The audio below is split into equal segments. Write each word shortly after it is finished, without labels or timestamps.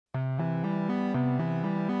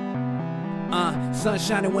Sun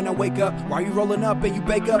shining when I wake up. While you rolling up and you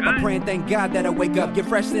bake up, I'm praying thank God that I wake up. Get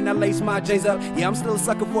fresh then I lace my J's up. Yeah, I'm still a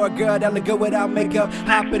sucker for a girl that look good without makeup.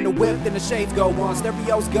 Hop in the whip, then the shades go on.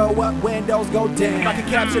 Stereos go up, windows go down. If I could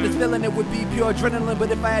capture this feeling, it would be pure adrenaline.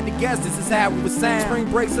 But if I had to guess, this is how we would sound.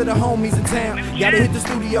 Spring breaks to the homies in town. Gotta hit the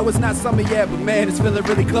studio, it's not summer yet, but man, it's feeling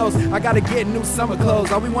really close. I gotta get new summer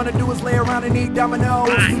clothes. All we wanna do is lay around and eat dominoes.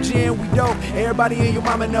 New gin, we dope, everybody in your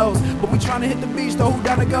mama knows. But we tryna hit the beach, though, who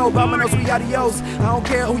down to go? Dominoes, we adios. I don't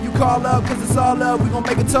care who you call up, cause it's all love. We gon'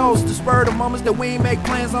 make a toast to spur the moments that we ain't make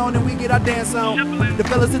plans on, and we get our dance on. The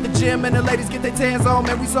fellas at the gym and the ladies get their tans on.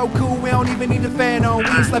 Man, we so cool, we don't even need a fan on. We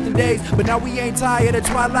ain't slept in days, but now we ain't tired. At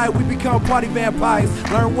twilight, we become party vampires.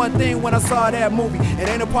 Learn one thing when I saw that movie: it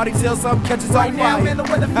ain't a party till something catches on fire. Right now, man, the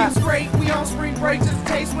weather feels great. We on spring break, just a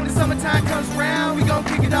taste when the summertime comes round. We gon'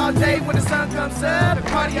 kick it all day when the sun comes up, and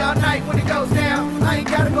party all night when it goes down. I ain't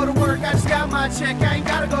gotta go to work, I just got my check. I ain't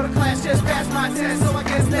gotta go to class, just pass my test. So I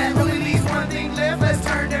guess that only leaves one thing left. Let's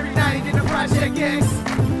turn every night into Project X.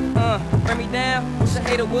 Burn me down, wish I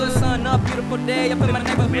hated wood, sun up, beautiful day up in my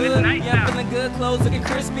neighborhood. Yeah, I'm feeling good, clothes looking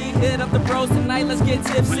crispy. Hit up the bros tonight, let's get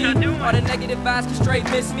tipsy. All the negative vibes can straight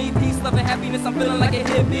miss me. Peace, love, and happiness, I'm feeling like a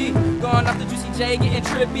hippie. Going off the Juicy J, getting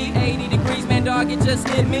trippy. 80 degrees, man, dog, it just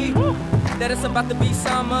hit me. That it's about to be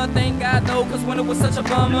summer, thank God though, cause winter was such a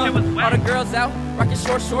bummer. All the girls out, rocking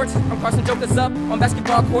short shorts. I'm crossing jokers up on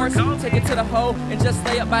basketball courts. Take it to the hole and just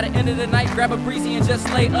lay up. By the end of the night, grab a breezy and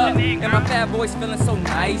just lay up. And my fat boy's feeling so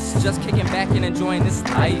nice, just kicking back and enjoying this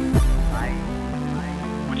life.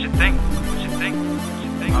 What you think? What you think? What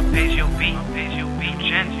you think? Arpeggio Beatz,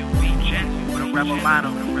 with a rebel motto.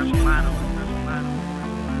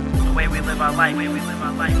 The way we live our life,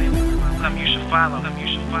 Come, you should follow.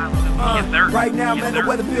 Right now, man, the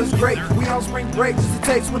weather feels great. We on spring break, just a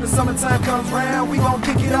taste when the summertime comes round. We gon'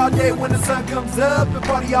 kick it all day when the sun comes up, and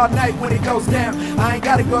party all night when it goes down. I ain't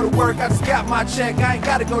gotta go to work, I just got my check. I ain't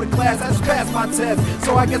gotta go to class, I just passed my test.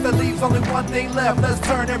 So I guess that leaves only one thing left. Let's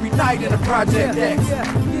turn every night into Project X.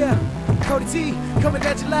 Yeah. Cody T, coming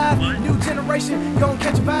at you live. New generation, gon'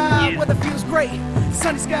 catch a vibe. Weather feels great,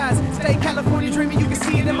 sunny skies. Stay California dreaming, you can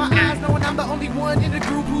see it in my eyes. Knowing I'm the only one in the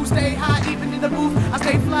group who stay high, even in the booth. I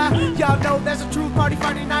stay fly. Y'all know that's a truth. Party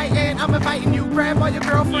Friday night, and I'm inviting you. Grab all your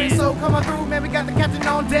girlfriends, so come on through, man. We got the captain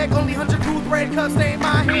on deck. Only 100 proof, red cups stay in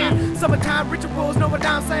my hand. Summertime rituals, know what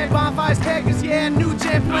I'm saying. Bonfires, keggers, yeah. New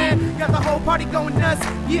gen plan. Got the whole party going nuts.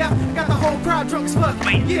 Yeah, I got the whole crowd drunk as fuck.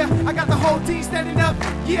 Yeah, I got the whole team standing up.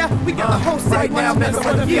 Yeah, we got the whole city. Right now, man, the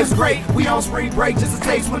weather feels great. We on spring break, just a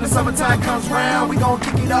taste when the summertime comes round. We gon'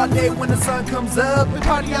 kick it all day when the sun comes up, We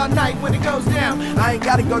party all night when it goes down. I ain't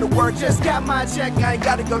gotta go to work, Just got my check. I ain't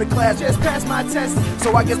gotta go to class, Just passed my test.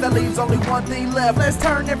 so I guess that leaves only one thing left. Let's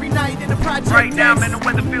turn every night into Project Right now, X. man, the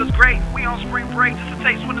weather feels great. We on spring break, just a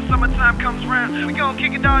taste when the summertime comes round. We gon'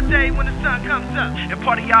 kick it all day when the sun comes up, and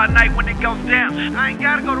party all night when it goes down. I ain't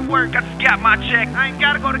gotta go to work, I just got my check. I ain't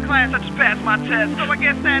gotta go to class, I just passed my test. So I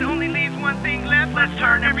guess that only leaves one thing left. Let's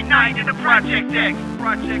turn every night into Project X.